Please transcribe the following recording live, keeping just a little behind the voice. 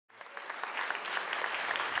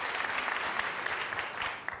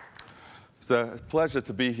It's a pleasure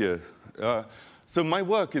to be here. So my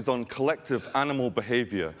work is on collective animal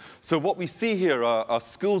behavior. So what we see here are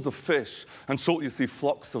schools of fish, and shortly you see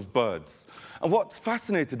flocks of birds. And what's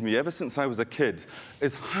fascinated me ever since I was a kid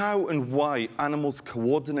is how and why animals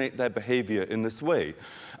coordinate their behavior in this way.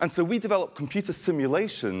 And so we developed computer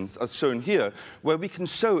simulations, as shown here, where we can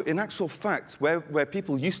show, in actual fact, where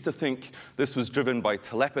people used to think this was driven by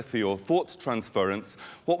telepathy or thought transference,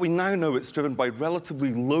 what we now know it's driven by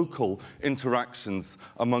relatively local interactions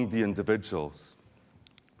among the individuals.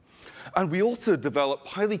 And we also develop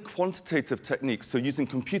highly quantitative techniques. So using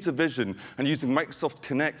computer vision and using Microsoft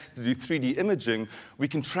Kinect to do 3D imaging, we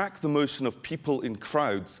can track the motion of people in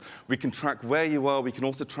crowds. We can track where you are. We can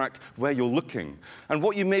also track where you're looking. And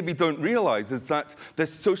what you maybe don't realize is that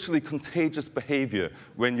there's socially contagious behavior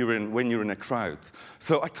when you're in a crowd.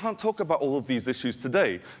 So I can't talk about all of these issues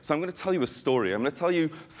today. So I'm going to tell you a story. I'm going to tell you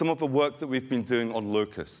some of the work that we've been doing on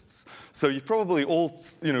locusts. So you're probably all,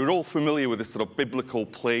 you're all familiar with this sort of biblical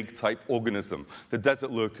plague-type organism, the desert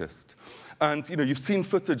locust. And you've seen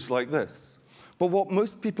footage like this. But what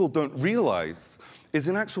most people don't realize is,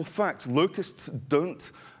 in actual fact, locusts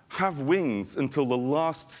don't have wings until the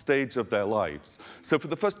last stage of their lives. So for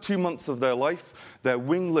the first 2 months of their life, they're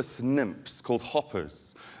wingless nymphs called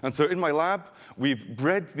hoppers. And so in my lab, we've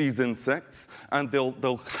bred these insects, and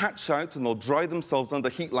they'll hatch out, and they'll dry themselves under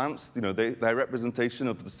heat lamps, their representation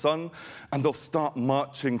of the sun, and they'll start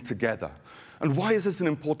marching together. And why is this an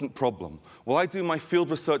important problem? Well, I do my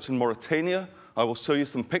field research in Mauritania. I will show you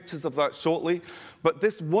some pictures of that shortly. But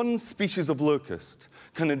this one species of locust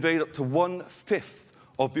can invade up to 1/5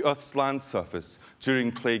 of the Earth's land surface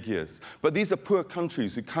during plague years. But these are poor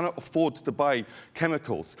countries who cannot afford to buy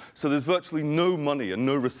chemicals, so there's virtually no money and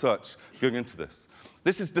no research going into this.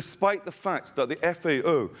 This is despite the fact that the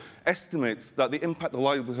FAO estimates that they impact the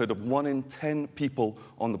livelihood of 1 in 10 people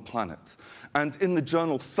on the planet. And in the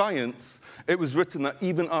journal Science, it was written that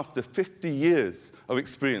even after 50 years of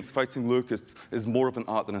experience, fighting locusts is more of an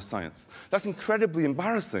art than a science. That's incredibly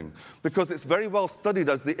embarrassing, because it's very well studied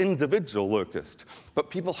as the individual locust, but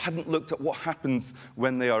people hadn't looked at what happens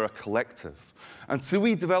when they are a collective. And so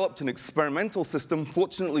we developed an experimental system.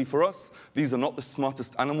 Fortunately for us, these are not the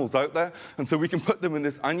smartest animals out there, and so we can put them in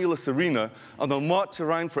this annulus arena, and they'll march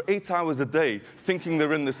around for 8 hours a day, thinking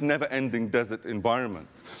they're in this never-ending desert environment.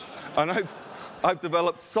 And I've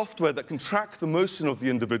developed software that can track the motion of the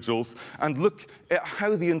individuals and look at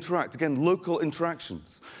how they interact, again, local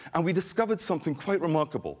interactions. And we discovered something quite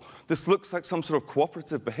remarkable. This looks like some sort of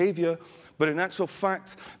cooperative behavior, but in actual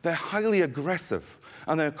fact, they're highly aggressive,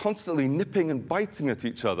 and they're constantly nipping and biting at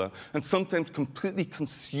each other, and sometimes completely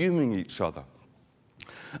consuming each other.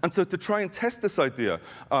 And so to try and test this idea,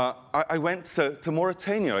 I went to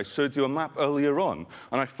Mauritania. I showed you a map earlier on,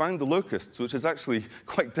 and I found the locusts, which is actually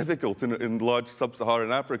quite difficult in large sub-Saharan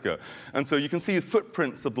Africa. And so you can see the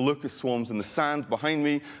footprints of the locust swarms in the sand behind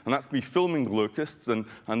me, and that's me filming the locusts, and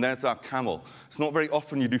there's our camel. It's not very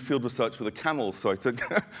often you do field research with a camel, so I took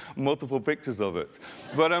multiple pictures of it.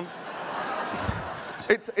 But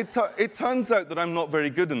it turns out that I'm not very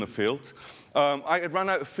good in the field. I had run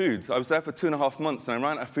out of food. I was there for 2.5 months, and I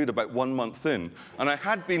ran out of food about 1 month in. And I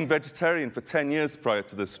had been vegetarian for 10 years prior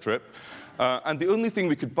to this trip. And the only thing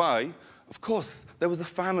we could buy, of course, there was a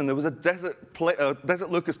famine. There was a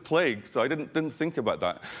desert locust plague, so I didn't think about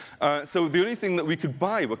that. So the only thing that we could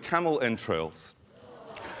buy were camel entrails.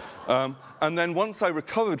 And then once I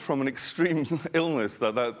recovered from an extreme illness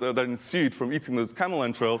that ensued from eating those camel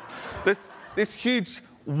entrails, this huge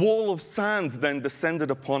wall of sand then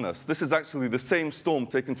descended upon us. This is actually the same storm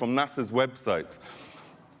taken from NASA's website.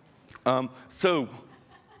 So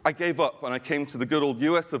I gave up, and I came to the good old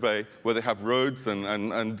US of A, where they have roads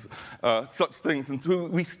and such things. And so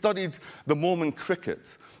we studied the Mormon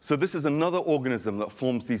cricket. So this is another organism that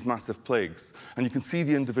forms these massive plagues. And you can see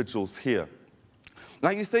the individuals here. Now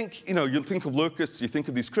you think, you'll think of locusts, you think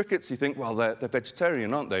of these crickets, you think, well, they're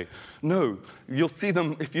vegetarian, aren't they? No, you'll see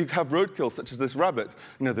them if you have roadkill, such as this rabbit.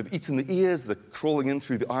 They've eaten the ears, they're crawling in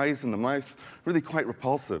through the eyes and the mouth, really quite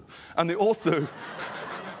repulsive. And they also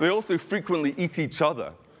frequently eat each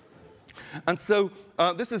other. And so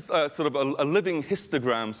this is sort of a living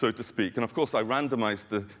histogram, so to speak. And of course, I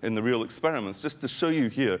randomized in the real experiments just to show you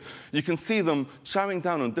here. You can see them chowing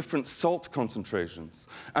down on different salt concentrations.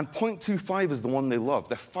 And 0.25 is the one they love.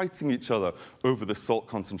 They're fighting each other over the salt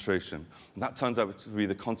concentration. And that turns out to be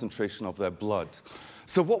the concentration of their blood.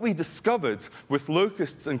 So what we discovered with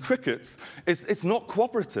locusts and crickets is it's not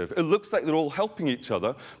cooperative. It looks like they're all helping each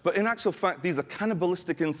other, but in actual fact, these are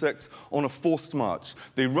cannibalistic insects on a forced march.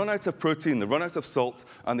 They run out of protein, they run out of salt, adult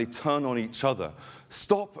and they turn on each other.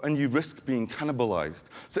 Stop and you risk being cannibalized.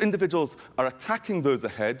 So individuals are attacking those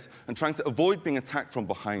ahead and trying to avoid being attacked from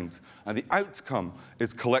behind. And the outcome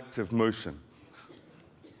is collective motion.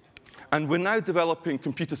 And we're now developing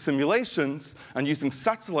computer simulations and using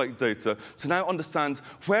satellite data to now understand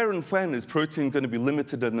where and when is protein going to be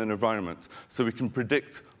limited in an environment so we can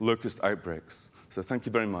predict locust outbreaks. So thank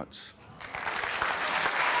you very much.